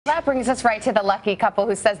that brings us right to the lucky couple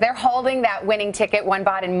who says they're holding that winning ticket one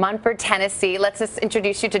bought in Munford, Tennessee. Let's just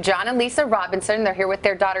introduce you to John and Lisa Robinson. They're here with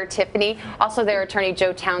their daughter, Tiffany, also their attorney,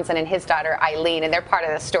 Joe Townsend, and his daughter, Eileen, and they're part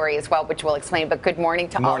of the story as well, which we'll explain. But good morning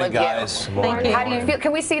to all of guys. you. Good morning. How do you feel?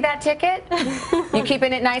 Can we see that ticket? You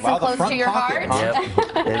keeping it nice and close to your heart?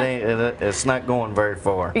 Yep. It's not going very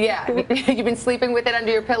far. Yeah. You've been sleeping with it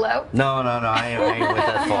under your pillow? No, I ain't with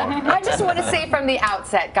that far. I just want to say from the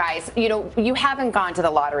outset, guys, you know, you haven't gone to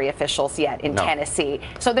the lottery officials yet in Tennessee,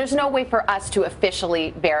 so there's no way for us to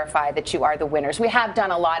officially verify that you are the winners. We have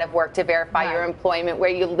done a lot of work to verify your employment, where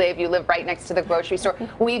you live. You live right next to the grocery store.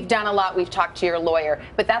 We've done a lot. We've talked to your lawyer,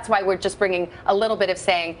 but that's why we're just bringing a little bit of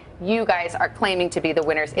saying you guys are claiming to be the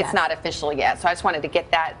winners. It's not official yet, so I just wanted to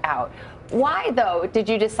get that out. Why, though, did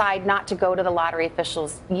you decide not to go to the lottery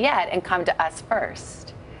officials yet and come to us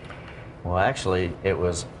first? Well, actually, it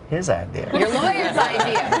was his idea. Your lawyer's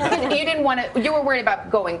idea. You didn't want to. You were worried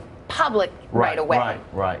about going public right away.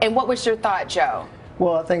 Right. And what was your thought, Joe?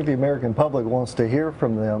 Well, I think the American public wants to hear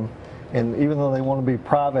from them, and even though they want to be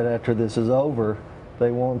private after this is over,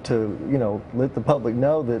 they want to, you know, let the public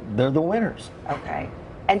know that they're the winners. Okay.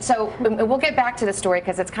 And so we'll get back to the story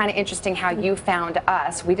because it's kind of interesting how you found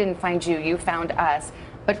us. We didn't find you. You found us.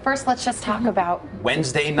 But first, let's just talk about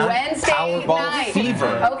Wednesday night. Powerball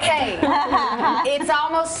fever. Okay. It's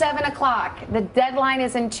almost 7 o'clock. The deadline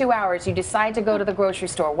is in 2 hours. You decide to go to the grocery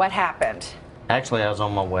store. What happened? Actually, I was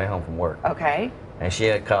on my way home from work. Okay. And she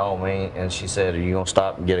had called me and she said, "Are you going to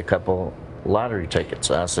stop and get a couple lottery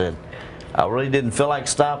tickets?" I said, I really didn't feel like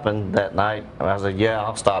stopping that night. I said, yeah,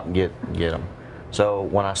 I'll stop and get them. So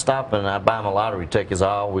when I stop and I buy my lottery tickets, I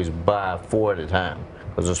always buy 4 at a time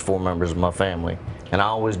because there's 4 members of my family. And I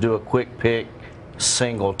always do a quick pick,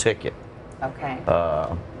 single ticket. Okay.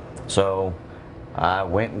 So I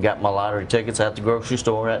went and got my lottery tickets at the grocery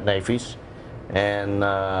store at Nafy's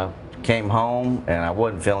and came home and I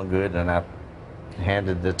wasn't feeling good and I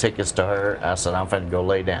handed the tickets to her. I said, I'm going to go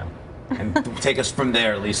lay down. And take us from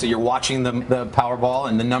there, Lisa. You're watching the Powerball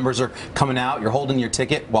and the numbers are coming out. You're holding your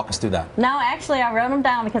ticket. Walk us through that. No, actually, I wrote them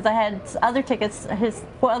down because I had other tickets, his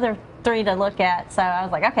other 3 to look at. So I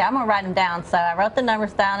was like, okay, I'm going to write them down. So I wrote the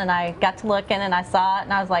numbers down and I got to looking and I saw it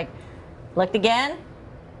and I was like, looked again.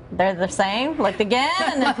 They're the same. Looked again,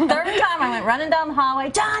 and the 3rd time I went running down the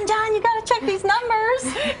hallway. John, you got to check these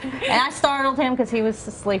numbers. And I startled him because he was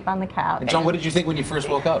asleep on the couch. And John, what did you think when you first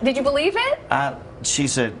woke up? Did you believe it? She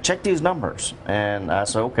said, check these numbers. And I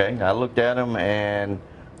said, okay. I looked at them and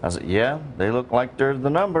I said, yeah, they look like they're the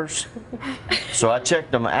numbers. So I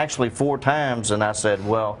checked them actually 4 times and I said,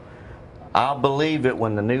 well, I'll believe it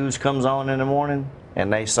when the news comes on in the morning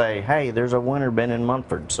and they say, hey, there's a winner been in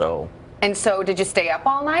Munford. And so did you stay up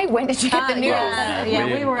all night? When did you get the news? Yeah,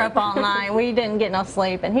 we were up all night. We didn't get no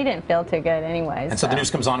sleep, and he didn't feel too good anyways. And so the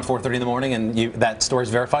news comes on at 4:30 in the morning, and that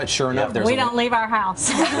story's verified. Sure enough, there's we don't leave our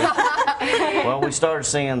house. Well, we started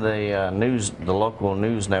seeing the local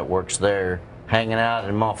news networks there hanging out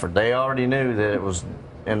in Munford. They already knew that it was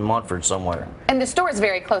in Munford somewhere. And the store is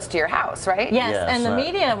very close to your house, right? Yes, and the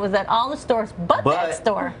media was at all the stores but that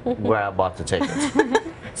store. Where I bought the tickets.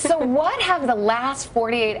 So what have the last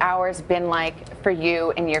 48 hours been like for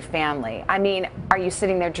you and your family? I mean, are you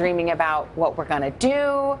sitting there dreaming about what we're going to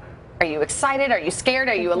do? Are you excited? Are you scared?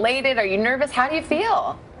 Are you elated? Are you nervous? How do you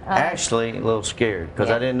feel? Actually, a little scared because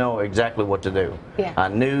I didn't know exactly what to do. Yeah. I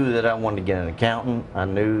knew that I wanted to get an accountant. I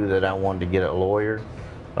knew that I wanted to get a lawyer.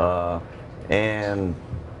 And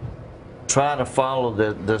try to follow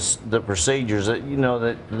the procedures that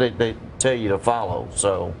that they tell you to follow.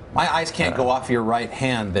 So my eyes can't go off your right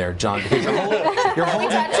hand there, John, because you're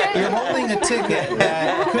holding a ticket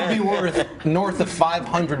that could be worth north of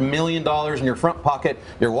 $500 million in your front pocket.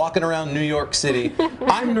 You're walking around New York City.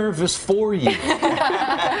 I'm nervous for you.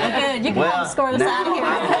 Good. You can help score this out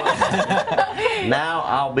of here. Now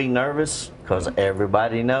I'll be nervous because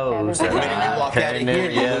everybody knows that when you walk out of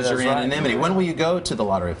here, you lose your anonymity. When will you go to the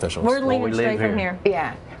lottery officials? We're leaving straight from here.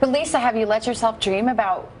 Yeah. But Lisa, have you let yourself dream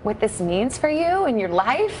about what this means for you in your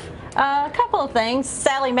life? A couple of things.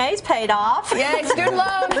 Sally Mae's paid off. Yeah, student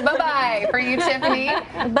loans. Bye-bye for you, Tiffany.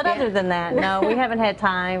 But other than that, no, we haven't had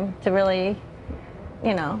time to really,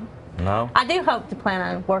 No. I do hope to plan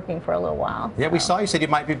on working for a little while. Yeah, we saw you said you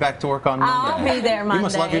might be back to work on Monday. I'll be there Monday. You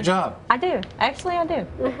must love your job. I do. Actually, I do.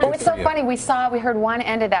 Well, it's so funny. We heard one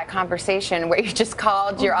end of that conversation where you just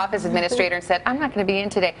called your office administrator and said, I'm not going to be in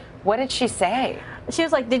today. What did she say? she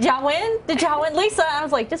was like, "Did y'all win? Did y'all win, Lisa?" I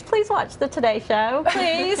was like, "Just please watch the Today Show,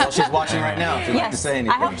 please." Well, she's watching right now. If you'd like to say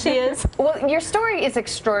anything. I hope she is. Well, your story is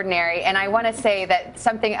extraordinary, and I want to say that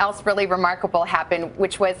something else really remarkable happened,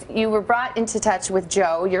 which was you were brought into touch with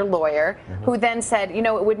Joe, your lawyer, who then said, you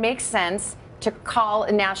know, it would make sense to call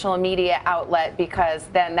a national media outlet because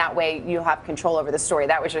then that way you'll have control over the story.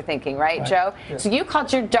 That was your thinking, right, Joe? Yeah. So you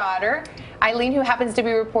called your daughter, Eileen, who happens to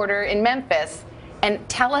be a reporter in Memphis. And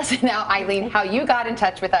tell us now, Eileen, how you got in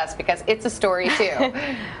touch with us, because it's a story too.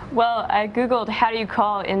 Well, I Googled, how do you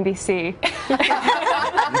call NBC?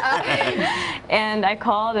 And I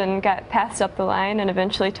called and got passed up the line and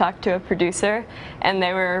eventually talked to a producer. And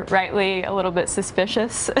they were rightly a little bit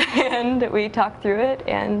suspicious. And we talked through it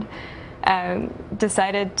and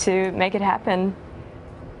decided to make it happen.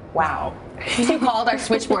 Wow. You called our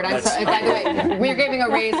switchboard. I'm sorry. By the way, we're giving a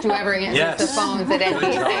raise to whoever answers the phones at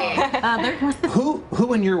NBC.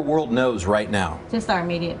 Who in your world knows right now? Just our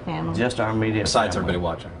immediate family. Just our immediate Besides family. everybody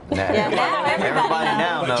watching. Yeah, now everybody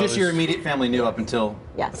now knows. Just your immediate family knew up until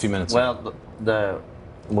a few minutes ago. Well,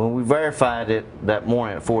 when we verified it that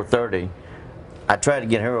morning at 4:30, I tried to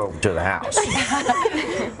get her over to the house.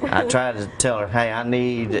 I tried to tell her, hey, I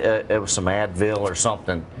need it was some Advil or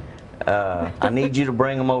something. I need you to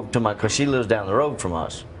bring them over to my, because she lives down the road from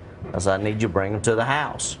us. I said, I need you to bring them to the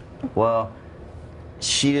house. Well,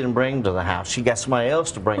 she didn't bring them to the house. She got somebody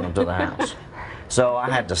else to bring them to the house. So I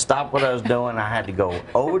had to stop what I was doing. I had to go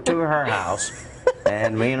over to her house,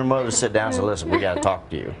 and me and her mother sit down and said, listen, we got to talk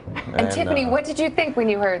to you. And Tiffany, what did you think when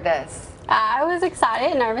you heard this? I was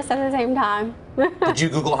excited and nervous at the same time. Did you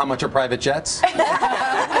Google how much are private jets?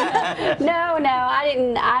 No,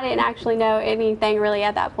 I didn't actually know anything really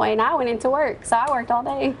at that point. I went into work, so I worked all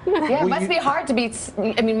day. Yeah, it must be hard to be.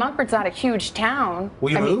 I mean, Munford's not a huge town.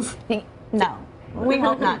 Will you move? No, we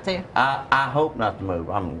hope not to. I hope not to move.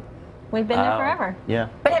 We've been there forever. Yeah.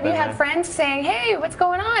 But have you had friends saying, hey, what's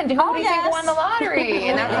going on? Who do you think won the lottery?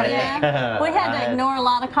 And that kind of thing. We had to ignore a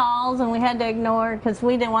lot of calls, and we had to ignore because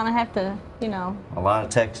we didn't want to have to, you know. A lot of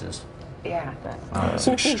texts. Yeah. It's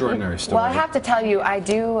an extraordinary story. Well, I have to tell you, I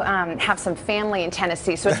do have some family in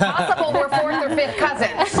Tennessee, so it's possible we're fourth or fifth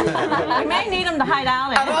cousins. We may need them to hide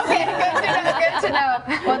out in. Okay, good to know.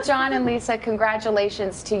 Well, John and Lisa,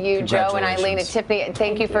 congratulations to you, Joe and Eileen and Tiffany. And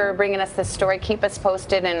thank you for bringing us this story. Keep us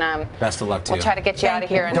posted, and best of luck to you. We'll try to get you out of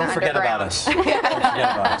here in the underground. Don't forget about us. Don't forget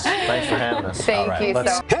about us. Thanks for having us. Thank you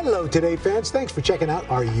so. Hello, Today fans. Thanks for checking out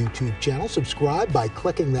our YouTube channel. Subscribe by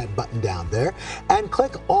clicking that button down there, and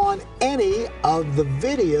click on any of the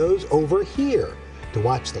videos over here to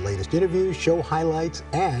watch the latest interviews, show highlights,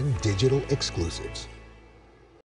 and digital exclusives.